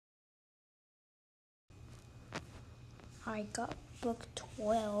I got book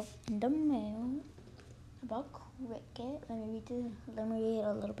 12 in the mail about cricket. Let me read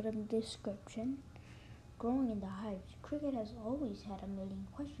a little bit of the description. Growing in the hives, cricket has always had a million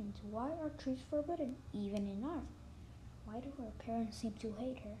questions. Why are trees forbidden, even in art? Why do her parents seem to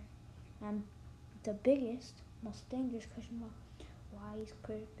hate her? And the biggest, most dangerous question mark, why is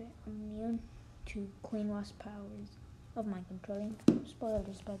cricket immune to Queen Wasp powers of mind controlling?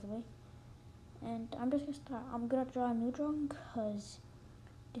 Spoilers, by the way. And I'm just gonna start. I'm gonna draw a new drawing because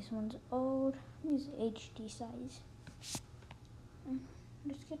this one's old. This is HD size.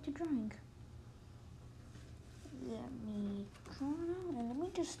 Let's get to drawing. Let me draw now and let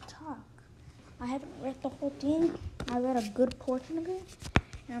me just talk. I haven't read the whole thing. I read a good portion of it,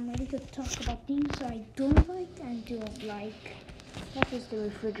 and I'm ready to talk about things I don't like and don't like. That is the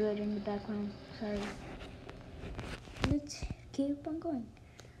refrigerator in the background. Sorry. Let's keep on going.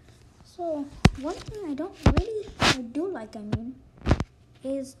 So, one thing I do like,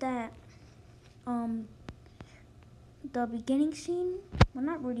 is that, the beginning scene, well,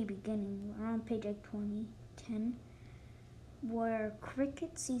 not really beginning, we're on page like 10, where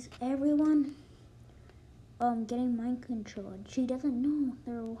Cricket sees everyone, getting mind controlled. She doesn't know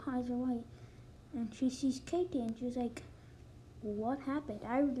their eyes are white, and she sees Katie, and she's like, what happened?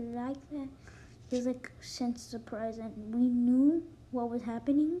 I really like that. There's like sense of surprise, and we knew what was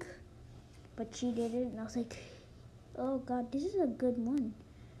happening, but she did it, and I was like, oh god, this is a good one.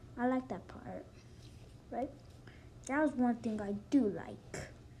 I like that part, right? That was one thing I do like.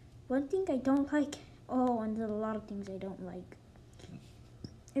 One thing I don't like, and there's a lot of things I don't like,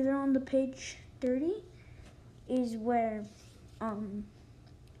 is on the page 30, is where, I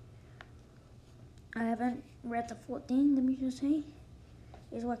haven't read the full thing, let me just say,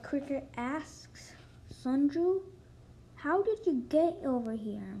 is where Cricket asks Sunju, how did you get over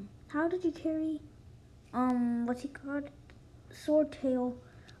here? How did you carry, what's he called? Swordtail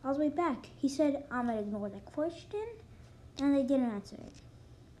all the way back? He said, I'm gonna ignore that question, and they didn't answer it.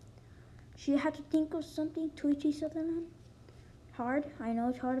 She had to think of something to each Sutherland. Hard, I know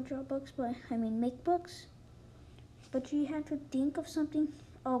it's hard to draw books, make books. But she had to think of something.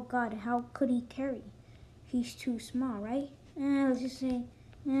 Oh god, how could he carry? He's too small, right? Let's just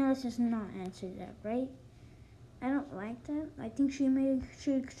not answer that, right? I don't like that. I think she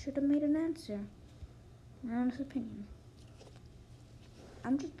should have made an answer. My honest opinion.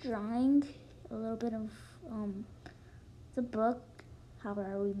 I'm just drawing a little bit of the book, how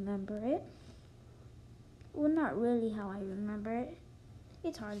I remember it. Well, not really how I remember it.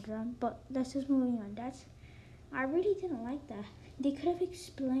 It's hard to draw, but that's just moving on. I really didn't like that. They could have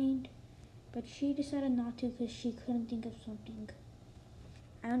explained, but she decided not to because she couldn't think of something.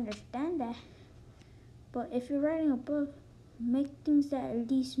 I understand that, but if you're writing a book, make things that at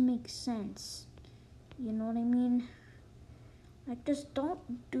least make sense. You know what I mean? Like, just don't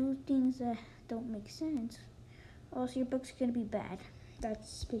do things that don't make sense, or else your book's gonna be bad.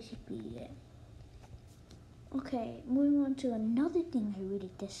 That's basically it. Okay, moving on to another thing I really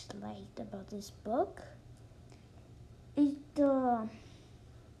disliked about this book is the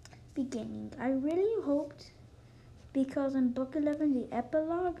beginning. I really hoped, because in book 11, the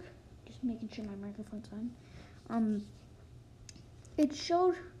epilogue, just making sure my microphone's on, it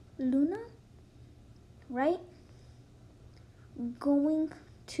showed Luna, right, going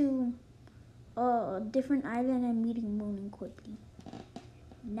to a different island and meeting Moon and quickly.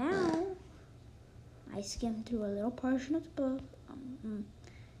 Now, I skimmed through a little portion of the book.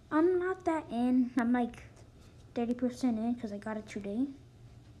 I'm not that in. I'm like 30% in because I got it today.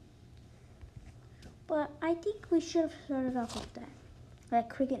 But I think we should have started off with that. Like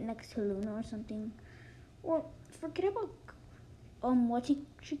Cricket next to Luna or something. Or forget about what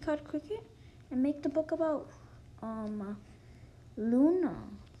she called Cricket and make the book about Luna.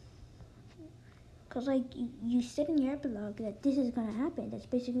 Because like you said in your epilogue that this is going to happen. That's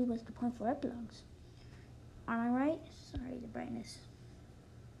basically what's the point for epilogues. Am I right? Sorry, the brightness.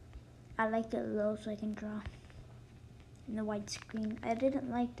 I liked it low so I can draw in the white screen. I didn't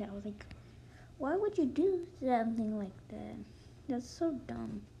like that. I was like, why would you do something like that? That's so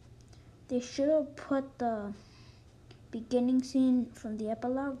dumb. They should have put the beginning scene from the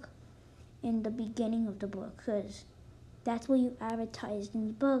epilogue in the beginning of the book, because that's what you advertised in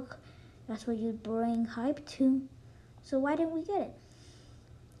the book. That's what you bring hype to. So why didn't we get it?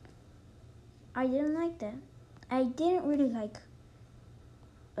 I didn't like that. I didn't really like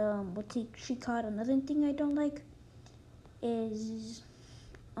what she called. Another thing I don't like is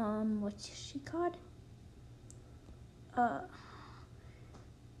what's she called?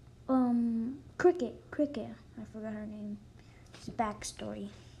 Cricket. I forgot her name. It's backstory.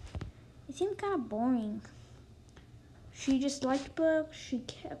 It seemed kind of boring. She just liked books. She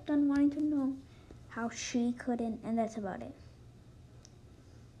kept on wanting to know how she couldn't, and that's about it.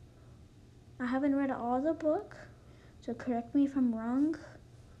 I haven't read all the book, so correct me if I'm wrong,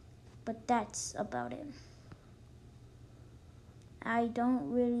 but that's about it. I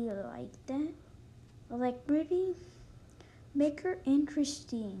don't really like that. Like, really make her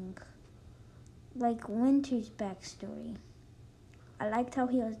interesting. Like Winter's backstory. I liked how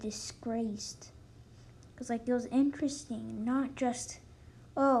he was disgraced. Because, like, it was interesting, not just,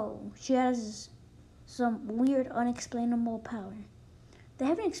 oh, she has some weird, unexplainable power. They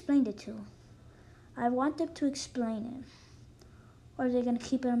haven't explained it to. I want them to explain it. Or are they going to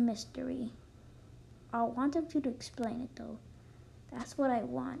keep it a mystery? I want them to explain it, though. That's what I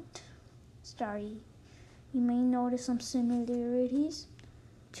want. Sorry. You may notice some similarities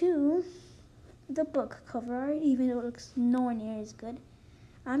to the book cover art, even though it looks nowhere near as good.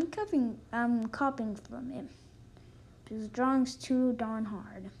 I'm copying from it. Because the drawing's too darn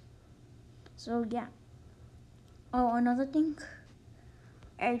hard. So, yeah. Oh, another thing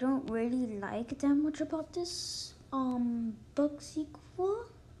I don't really like that much about this book sequel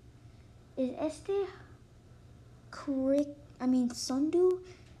is Sundu.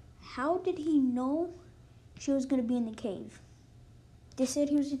 How did he know she was gonna be in the cave? They said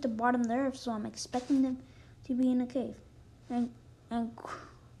he was at the bottom of the earth, so I'm expecting them to be in a cave. And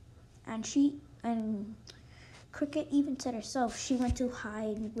Cricket even said herself she went to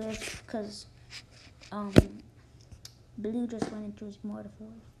hide with, because Blue just went into his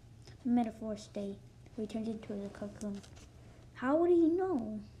metaphor state, where he turns into a cocoon. How would he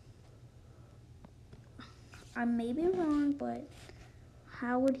know? I may be wrong, but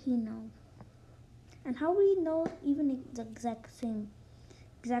how would he know? And how would he know even the exact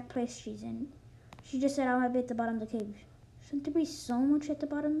place she's in? She just said, I'll be at the bottom of the cave. Shouldn't there be so much at the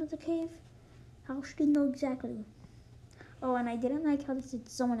bottom of the cave? How should he know exactly? Oh, and I didn't like how they said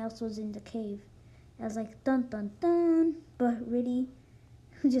someone else was in the cave. I was like, dun dun dun. But really,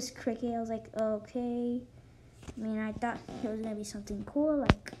 just Cricket. I was like, okay. I mean, I thought it was gonna be something cool,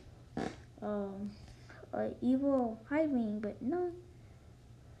 like an evil hiding, but no.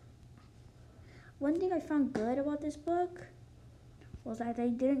 One thing I found good about this book was that they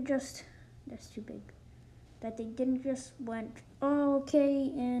didn't just, that's too big, that they didn't just went, oh,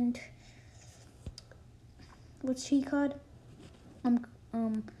 okay, and what's she called?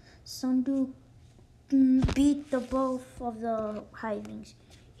 Sundu beat the both of the hivings.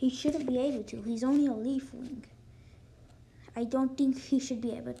 He shouldn't be able to. He's only a leafling. I don't think he should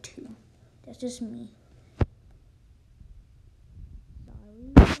be able to. That's just me.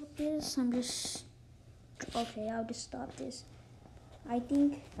 Sorry about this. Okay, I'll just stop this. I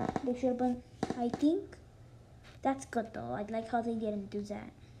think they should have been, I think that's good though. I like how they didn't do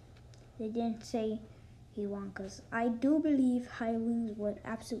that. They didn't say he won, because I do believe Highwings would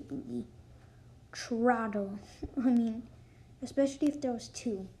absolutely throttle. I mean, especially if there was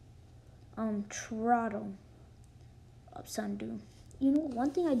two. Throttle of Sundu. You know,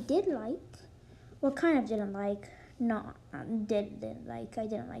 one thing I did like, well, kind of didn't like, no, didn't like, I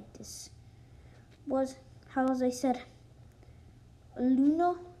didn't like this, was how, as I said,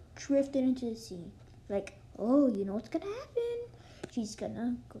 Luna drifted into the sea. Like, oh, you know what's gonna happen? She's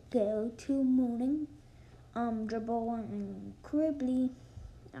gonna go to Mooning, Dribble and Cribbly.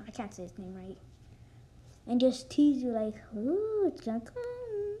 I can't say his name right. And just tease you like, ooh, it's gonna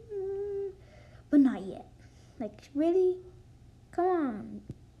come. But not yet. Like, really? Come on.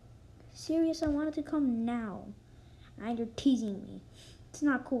 Serious, I want it to come now. And you're teasing me. It's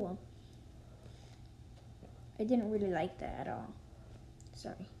not cool. I didn't really like that at all.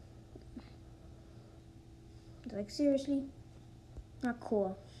 Sorry. Like, seriously? Not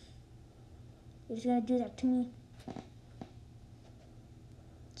cool. You're just gonna do that to me?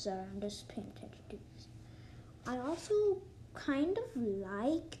 Sorry, I'm just paying attention to this. I also kind of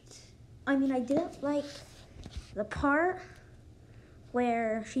liked, I didn't like the part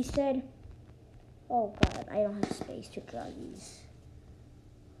where she said, oh God, I don't have space to draw these.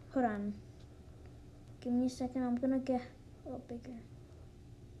 Hold on. Give me a second, I'm gonna get a little bigger.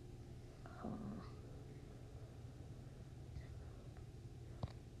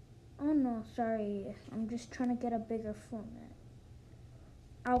 Oh no, sorry. I'm just trying to get a bigger format.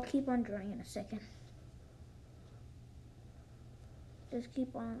 I'll keep on drawing in a second. Just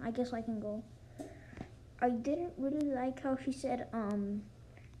keep on. I guess I can go. I didn't really like how she said, her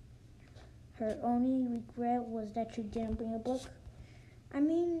only regret was that she didn't bring a book. I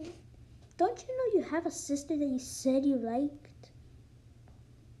mean, don't you know you have a sister that you said you liked?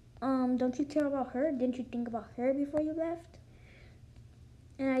 Don't you care about her? Didn't you think about her before you left?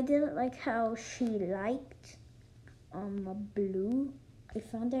 And I didn't like how she liked a blue. I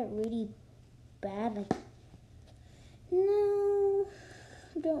found that really bad. Like, no,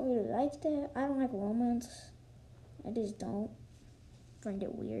 I don't really like that. I don't like romance. I just don't find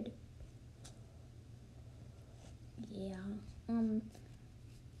it weird. Yeah.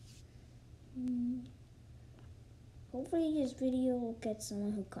 Hopefully this video will get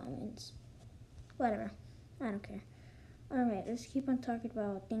someone who comments. Whatever. I don't care. Alright, let's keep on talking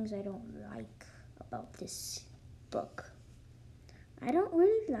about things I don't like about this book. I don't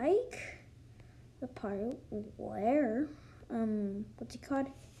really like the part where, what's it called?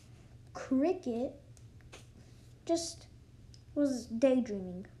 Cricket just was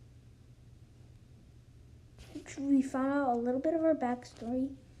daydreaming. We found out a little bit of her backstory.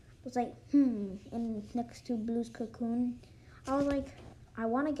 It was like, and next to Blue's cocoon. I was like, I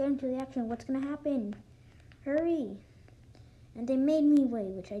want to get into the action. What's going to happen? Hurry. And they made me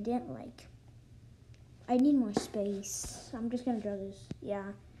wait, which I didn't like. I need more space. I'm just going to draw this. Yeah,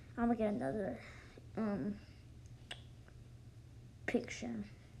 I'm going to get another picture.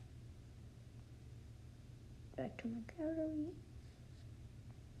 Back to my gallery.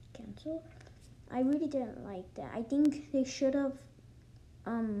 Cancel. I really didn't like that. I think they should have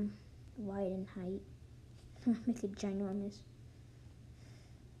widened height. Make it ginormous.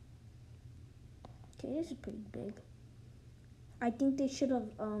 Okay, this is pretty big. I think they should have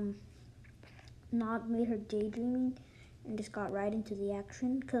not made her daydreaming and just got right into the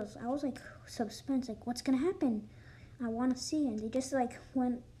action, because I was like suspense, like what's gonna happen? I want to see, and they just like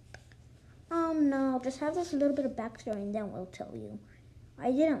went, no, just have this little bit of backstory and then we'll tell you.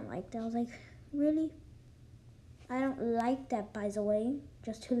 I didn't like that. I was like, really? I don't like that, by the way,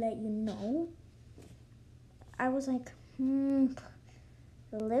 just to let you know. I was like, a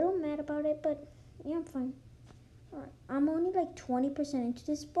little mad about it, but yeah, I'm fine. Alright, I'm only like 20% into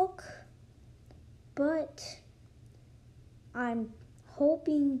this book, but I'm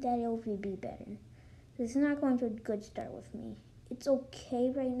hoping that it will be better. This is not going to a good start with me. It's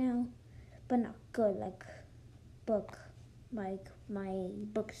okay right now, but not good like my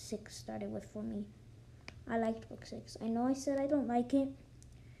book 6 started with for me. I liked book 6. I know I said I don't like it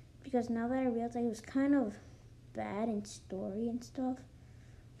because now that I realized it was kind of bad in story and stuff,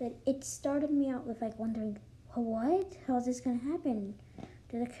 but it started me out with like wondering, what? How is this gonna happen?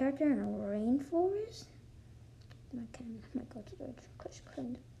 There's a character in a rainforest? I might go to the crush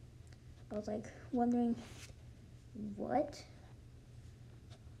cleaned. I was like wondering, what?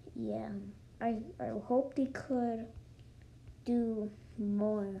 Yeah, I hope they could do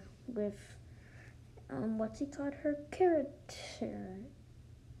more with what's it called? Her character.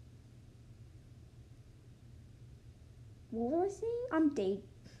 What was I saying? I'm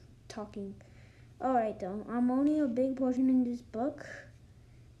talking. Alright though, I'm only a big portion in this book.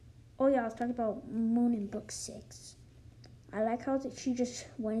 Oh yeah, I was talking about Moon in book 6. I like how she just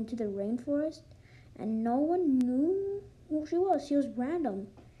went into the rainforest and no one knew who she was. She was random.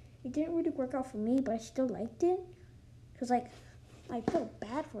 It didn't really work out for me, but I still liked it. Because like, I felt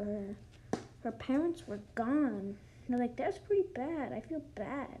bad for her. Her parents were gone. And like, that's pretty bad. I feel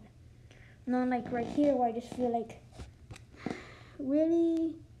bad. And then like right here where I just feel like,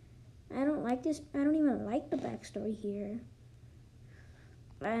 really? I don't like this. I don't even like the backstory here.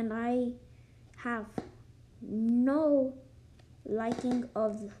 And I have no liking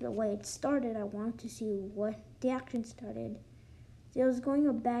of the way it started. I wanted to see what the action started. So it was going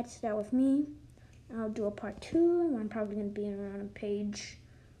a bad start with me. I'll do a part 2. And I'm probably going to be around page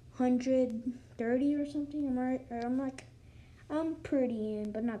 130 or something. I'm pretty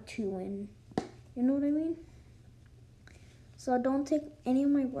in, but not too in. You know what I mean? So don't take any of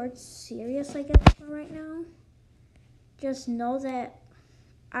my words serious, I guess, for right now. Just know that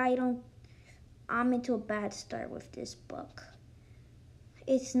I'm into a bad start with this book.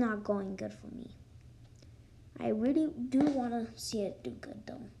 It's not going good for me. I really do want to see it do good,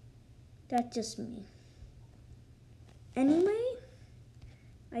 though. That's just me. Anyway,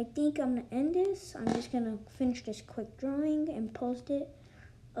 I think I'm going to end this. I'm just going to finish this quick drawing and post it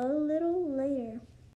a little later.